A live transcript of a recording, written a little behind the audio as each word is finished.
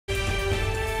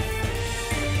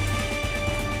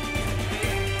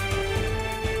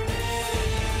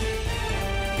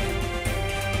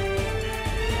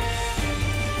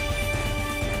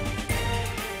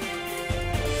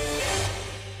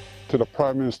to the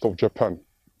Prime Minister of Japan.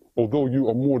 Although you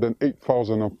are more than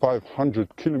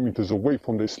 8,500 kilometers away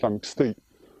from the Islamic State,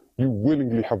 you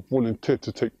willingly have volunteered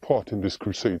to take part in this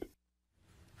crusade.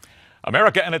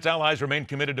 America and its allies remain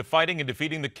committed to fighting and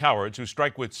defeating the cowards who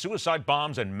strike with suicide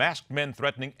bombs and masked men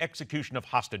threatening execution of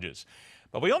hostages.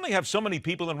 But we only have so many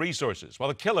people and resources, while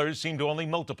the killers seem to only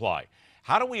multiply.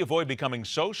 How do we avoid becoming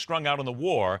so strung out on the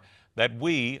war that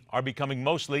we are becoming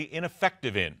mostly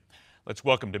ineffective in? Let's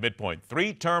welcome to Midpoint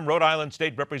three-term Rhode Island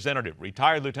State Representative,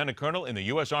 retired Lieutenant Colonel in the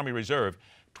U.S. Army Reserve,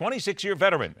 26-year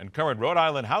veteran and current Rhode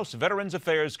Island House Veterans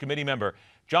Affairs Committee member,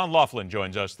 John Loughlin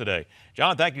joins us today.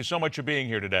 John, thank you so much for being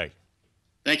here today.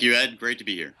 Thank you, Ed. Great to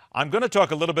be here. I'm going to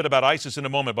talk a little bit about ISIS in a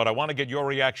moment, but I want to get your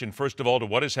reaction, first of all, to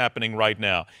what is happening right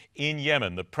now. In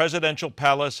Yemen, the presidential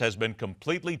palace has been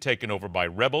completely taken over by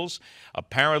rebels.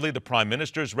 Apparently, the prime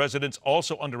minister's residence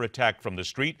also under attack from the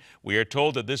street. We are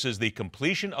told that this is the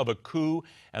completion of a coup,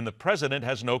 and the president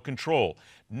has no control.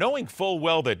 Knowing full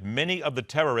well that many of the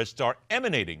terrorists are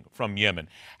emanating from Yemen,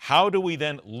 how do we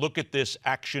then look at this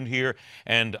action here?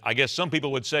 And I guess some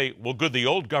people would say, well, good, the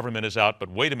old government is out, but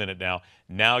wait a minute now.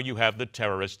 Now you have the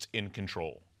terrorists in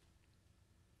control.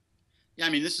 Yeah, I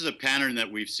mean, this is a pattern that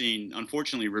we've seen,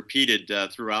 unfortunately, repeated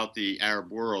throughout the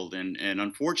Arab world. And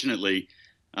unfortunately,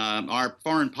 our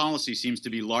foreign policy seems to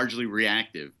be largely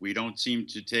reactive. We don't seem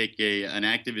to take an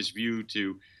activist view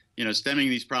to stemming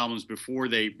these problems before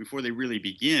they really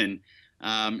begin.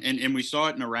 And we saw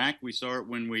it in Iraq. We saw it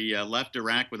when we left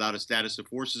Iraq without a status of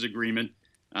forces agreement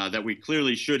that we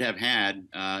clearly should have had.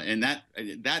 And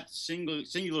that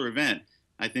singular event,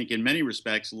 I think, in many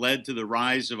respects, led to the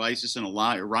rise of ISIS and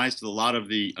rise to a lot of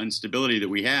the instability that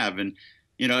we have. And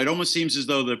it almost seems as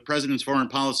though the president's foreign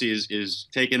policy is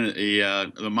taking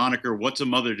the moniker "What's a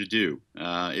mother to do?"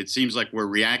 It seems like we're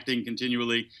reacting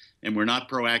continually, and we're not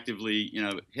proactively,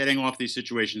 heading off these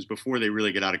situations before they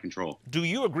really get out of control. Do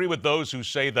you agree with those who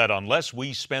say that unless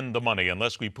we spend the money,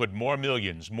 unless we put more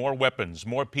millions, more weapons,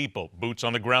 more people, boots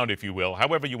on the ground, if you will,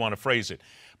 however you want to phrase it,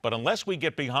 but unless we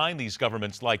get behind these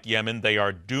governments like Yemen, they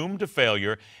are doomed to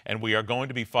failure, and we are going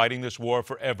to be fighting this war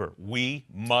forever? We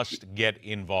must get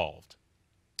involved.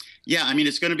 Yeah, I mean,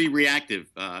 it's going to be reactive.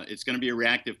 It's going to be a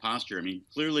reactive posture. I mean,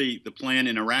 clearly the plan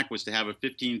in Iraq was to have a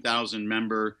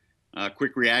 15,000-member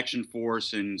quick reaction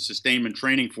force and sustainment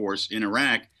training force in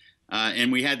Iraq.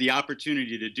 And we had the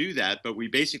opportunity to do that, but we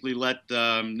basically let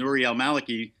Nouri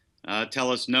al-Maliki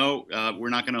tell us, no, we're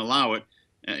not going to allow it.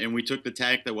 And we took the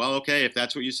tack that, well, okay, if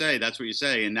that's what you say, that's what you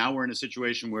say. And now we're in a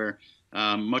situation where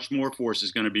much more force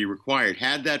is going to be required.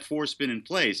 Had that force been in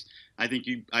place,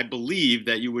 I believe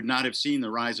that you would not have seen the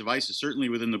rise of ISIS, certainly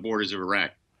within the borders of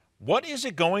Iraq. What is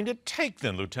it going to take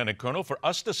then, Lieutenant Colonel, for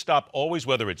us to stop always,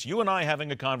 whether it's you and I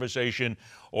having a conversation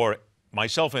or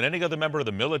myself and any other member of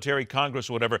the military, Congress,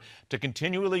 or whatever, to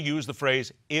continually use the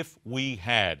phrase, if we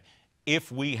had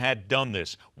done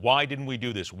this, why didn't we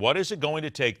do this? What is it going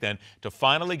to take then to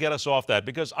finally get us off that?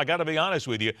 Because I got to be honest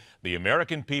with you, the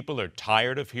American people are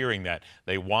tired of hearing that.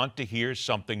 They want to hear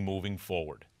something moving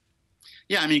forward.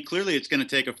 Yeah, I mean, clearly it's going to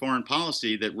take a foreign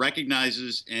policy that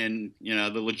recognizes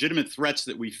the legitimate threats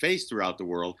that we face throughout the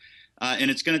world. And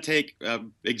it's going to take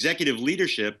executive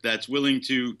leadership that's willing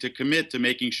to commit to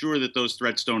making sure that those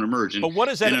threats don't emerge. But what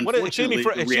is that? Excuse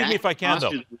me if I can,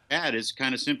 though. That is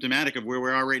kind of symptomatic of where we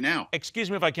are right now.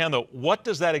 Excuse me if I can, though. What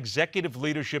does that executive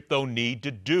leadership, though, need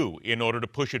to do in order to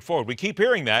push it forward? We keep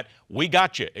hearing that. We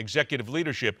got you, executive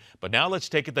leadership. But now let's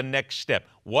take it the next step.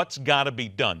 What's got to be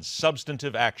done?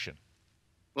 Substantive action.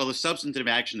 Well, the substantive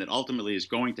action that ultimately is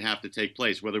going to have to take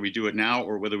place, whether we do it now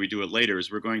or whether we do it later,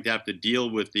 is we're going to have to deal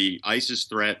with the ISIS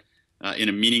threat in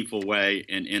a meaningful way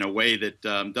and in a way that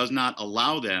does not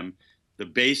allow them the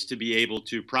base to be able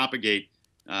to propagate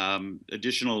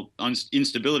additional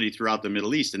instability throughout the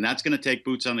Middle East. And that's going to take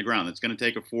boots on the ground. It's going to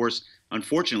take a force.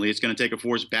 Unfortunately, it's going to take a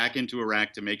force back into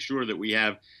Iraq to make sure that we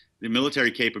have the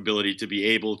military capability to be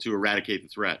able to eradicate the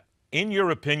threat. In your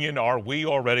opinion, are we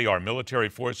already, our military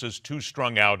forces, too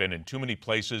strung out and in too many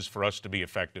places for us to be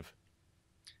effective?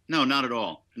 No, not at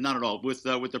all. Not at all. With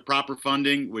the proper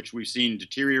funding, which we've seen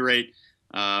deteriorate,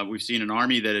 we've seen an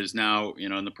army that is now,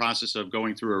 in the process of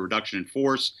going through a reduction in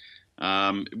force.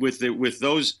 With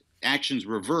those actions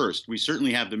reversed, we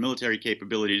certainly have the military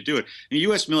capability to do it. The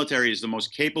U.S. military is the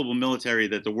most capable military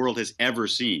that the world has ever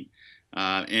seen.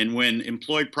 And when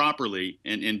employed properly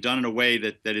and done in a way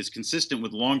that is consistent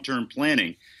with long-term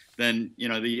planning, then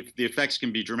the effects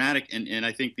can be dramatic, and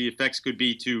I think the effects could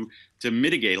be to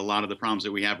mitigate a lot of the problems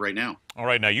that we have right now. All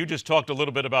right, now you just talked a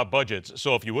little bit about budgets,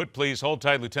 so if you would please hold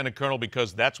tight, Lieutenant Colonel,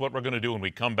 because that's what we're going to do when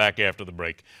we come back after the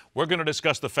break. We're going to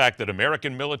discuss the fact that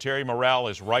American military morale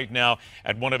is right now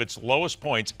at one of its lowest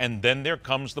points, and then there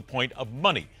comes the point of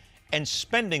money and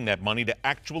spending that money to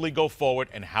actually go forward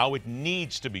and how it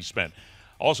needs to be spent.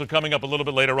 Also coming up a little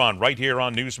bit later on, right here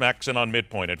on Newsmax and on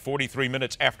Midpoint at 43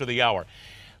 minutes after the hour.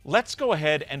 Let's go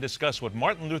ahead and discuss what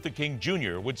Martin Luther King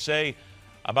Jr. would say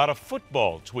about a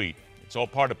football tweet. It's all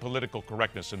part of political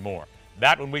correctness and more.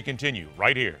 That when we continue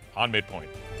right here on Midpoint.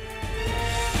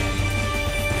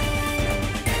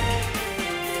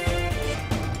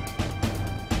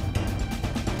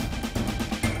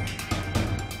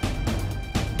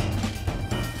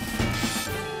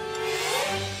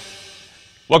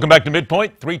 Welcome back to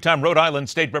Midpoint. Three-time Rhode Island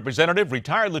State Representative,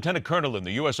 retired Lieutenant Colonel in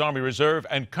the U.S. Army Reserve,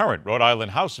 and current Rhode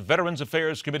Island House Veterans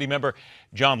Affairs Committee member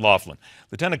John Loughlin.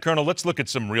 Lieutenant Colonel, let's look at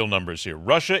some real numbers here.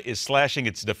 Russia is slashing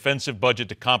its defensive budget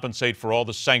to compensate for all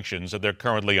the sanctions that they're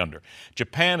currently under.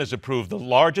 Japan has approved the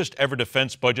largest ever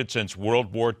defense budget since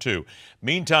World War II.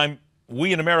 Meantime,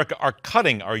 we in America are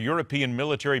cutting our European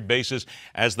military bases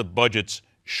as the budgets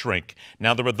shrink.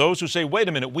 Now, there are those who say, wait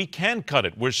a minute, we can cut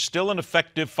it. We're still an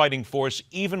effective fighting force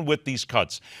even with these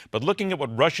cuts. But looking at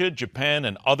what Russia, Japan,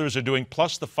 and others are doing,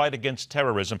 plus the fight against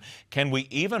terrorism, can we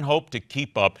even hope to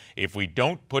keep up if we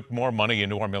don't put more money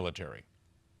into our military?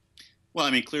 Well,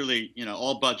 I mean, clearly,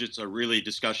 all budgets are really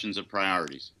discussions of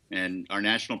priorities. And our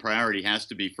national priority has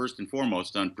to be first and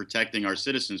foremost on protecting our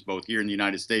citizens, both here in the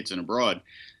United States and abroad.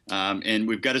 And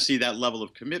we've got to see that level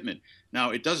of commitment.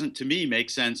 Now, it doesn't, to me, make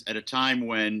sense at a time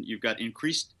when you've got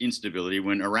increased instability,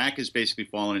 when Iraq has basically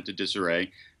fallen into disarray,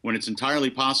 when it's entirely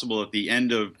possible at the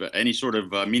end of any sort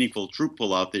of meaningful troop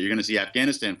pullout that you're going to see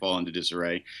Afghanistan fall into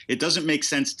disarray. It doesn't make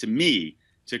sense to me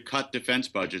to cut defense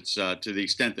budgets to the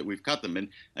extent that we've cut them. And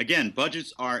again,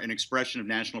 budgets are an expression of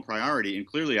national priority, and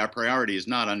clearly our priority is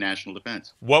not on national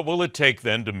defense. What will it take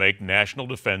then to make national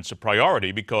defense a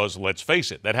priority? Because let's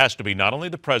face it, that has to be not only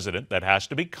the president, that has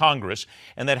to be Congress,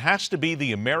 and that has to be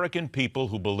the American people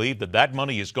who believe that that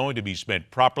money is going to be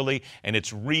spent properly and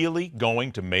it's really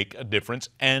going to make a difference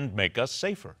and make us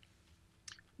safer.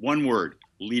 One word: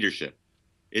 leadership.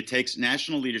 It takes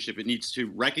national leadership. It needs to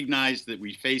recognize that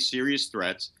we face serious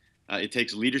threats. It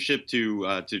takes leadership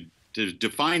to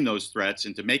define those threats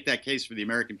and to make that case for the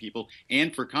American people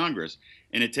and for Congress.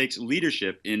 And it takes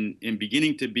leadership in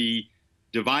beginning to be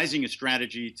devising a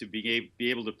strategy to be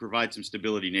able to provide some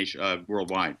stability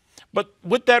worldwide. But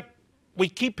with that, we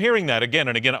keep hearing that again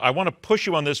and again. I want to push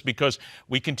you on this because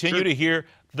we continue to hear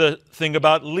the thing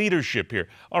about leadership here.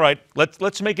 All right,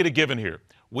 let's make it a given here.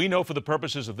 We know for the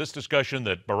purposes of this discussion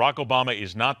that Barack Obama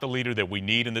is not the leader that we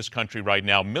need in this country right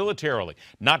now, militarily,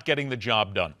 not getting the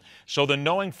job done. So then,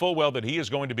 knowing full well that he is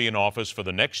going to be in office for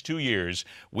the next 2 years,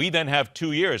 we then have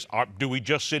 2 years. Do we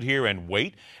just sit here and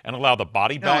wait and allow the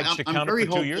body bags to count for 2 years?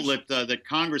 I'm very hopeful that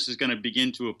Congress is going to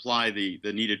begin to apply the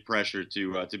needed pressure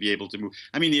to be able to move.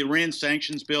 I mean, the Iran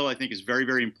sanctions bill, I think, is very,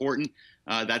 very important.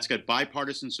 That's got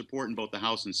bipartisan support in both the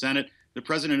House and Senate. The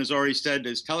president has already said,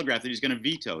 has telegraphed that he's going to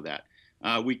veto that.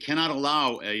 We cannot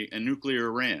allow a nuclear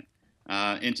Iran.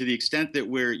 And to the extent that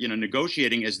we're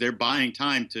negotiating as they're buying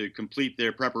time to complete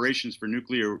their preparations for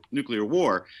nuclear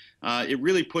war, it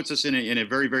really puts us in a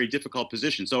very, very difficult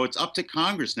position. So it's up to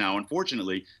Congress now,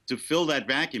 unfortunately, to fill that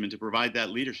vacuum and to provide that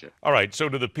leadership. All right. So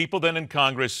to the people then in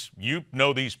Congress, you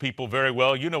know these people very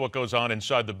well. You know what goes on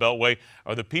inside the Beltway.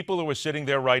 Are the people who are sitting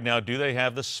there right now, do they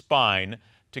have the spine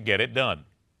to get it done?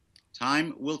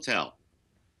 Time will tell.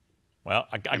 Well,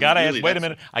 I got to ask, wait a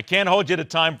minute. I can't hold you to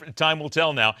time will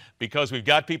tell now because we've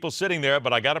got people sitting there,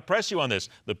 but I got to press you on this.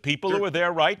 The people who are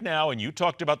there right now, and you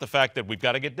talked about the fact that we've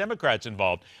got to get Democrats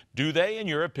involved, do they, in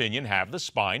your opinion, have the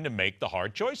spine to make the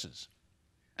hard choices?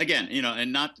 Again,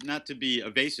 and not to be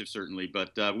evasive, certainly,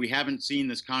 but we haven't seen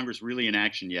this Congress really in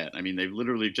action yet. I mean, they've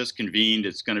literally just convened.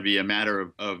 It's going to be a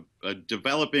matter of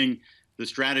developing the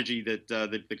strategy that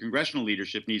the congressional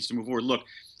leadership needs to move forward. Look,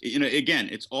 again,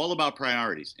 it's all about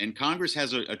priorities, and Congress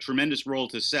has a tremendous role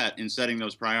to set in setting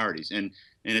those priorities. And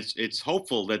it's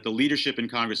hopeful that the leadership in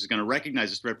Congress is going to recognize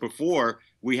this threat before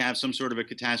we have some sort of a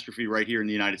catastrophe right here in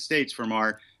the United States from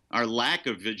our lack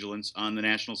of vigilance on the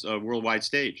national worldwide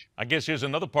stage. I guess here's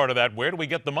another part of that. Where do we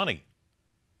get the money?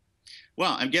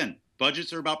 Well, again,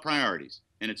 budgets are about priorities,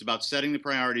 and it's about setting the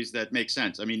priorities that make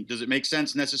sense. I mean, does it make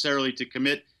sense necessarily to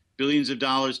commit billions of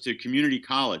dollars to community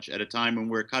college at a time when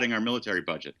we're cutting our military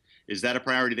budget? Is that a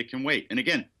priority that can wait? And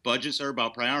again, budgets are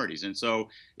about priorities. And so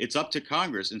it's up to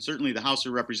Congress and certainly the House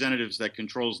of Representatives that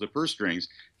controls the purse strings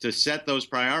to set those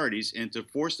priorities and to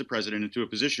force the president into a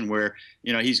position where,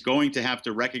 he's going to have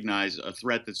to recognize a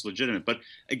threat that's legitimate. But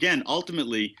again,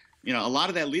 ultimately, a lot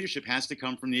of that leadership has to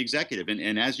come from the executive.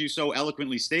 And as you so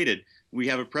eloquently stated, we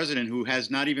have a president who has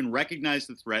not even recognized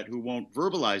the threat, who won't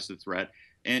verbalize the threat,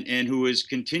 and who is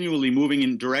continually moving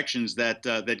in directions that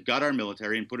gut our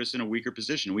military and put us in a weaker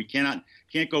position. We can't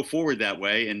go forward that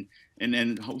way.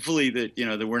 And hopefully that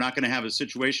we're not going to have a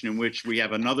situation in which we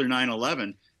have another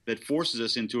 9/11 that forces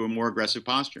us into a more aggressive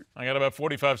posture. I got about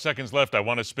 45 seconds left. I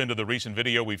want to spin to the recent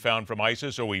video we found from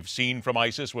ISIS, or we've seen from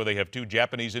ISIS, where they have 2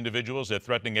 Japanese individuals they're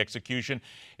threatening execution.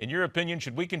 In your opinion,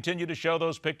 should we continue to show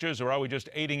those pictures, or are we just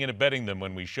aiding and abetting them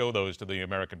when we show those to the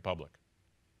American public?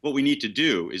 What we need to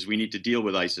do is we need to deal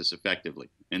with ISIS effectively.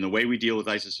 And the way we deal with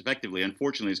ISIS effectively,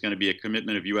 unfortunately, is going to be a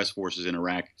commitment of U.S. forces in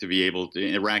Iraq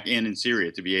Iraq and in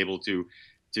Syria to be able to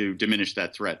diminish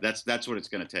that threat. That's what it's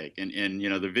going to take. And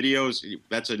the videos,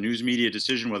 that's a news media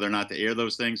decision whether or not to air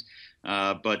those things.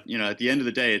 But at the end of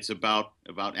the day, it's about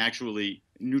actually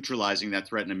neutralizing that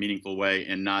threat in a meaningful way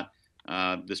and not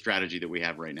the strategy that we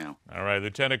have right now. All right,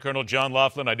 Lieutenant Colonel John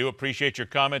Loughlin, I do appreciate your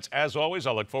comments. As always,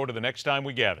 I'll look forward to the next time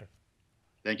we gather.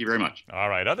 Thank you very much. All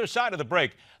right, other side of the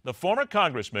break, the former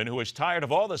congressman who is tired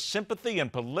of all the sympathy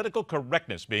and political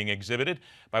correctness being exhibited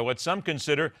by what some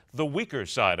consider the weaker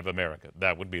side of America.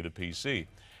 That would be the PC.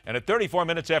 And at 34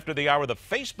 minutes after the hour, the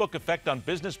Facebook effect on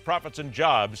business, profits, and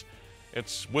jobs.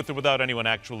 It's with or without anyone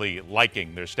actually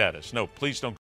liking their status. No, please don't.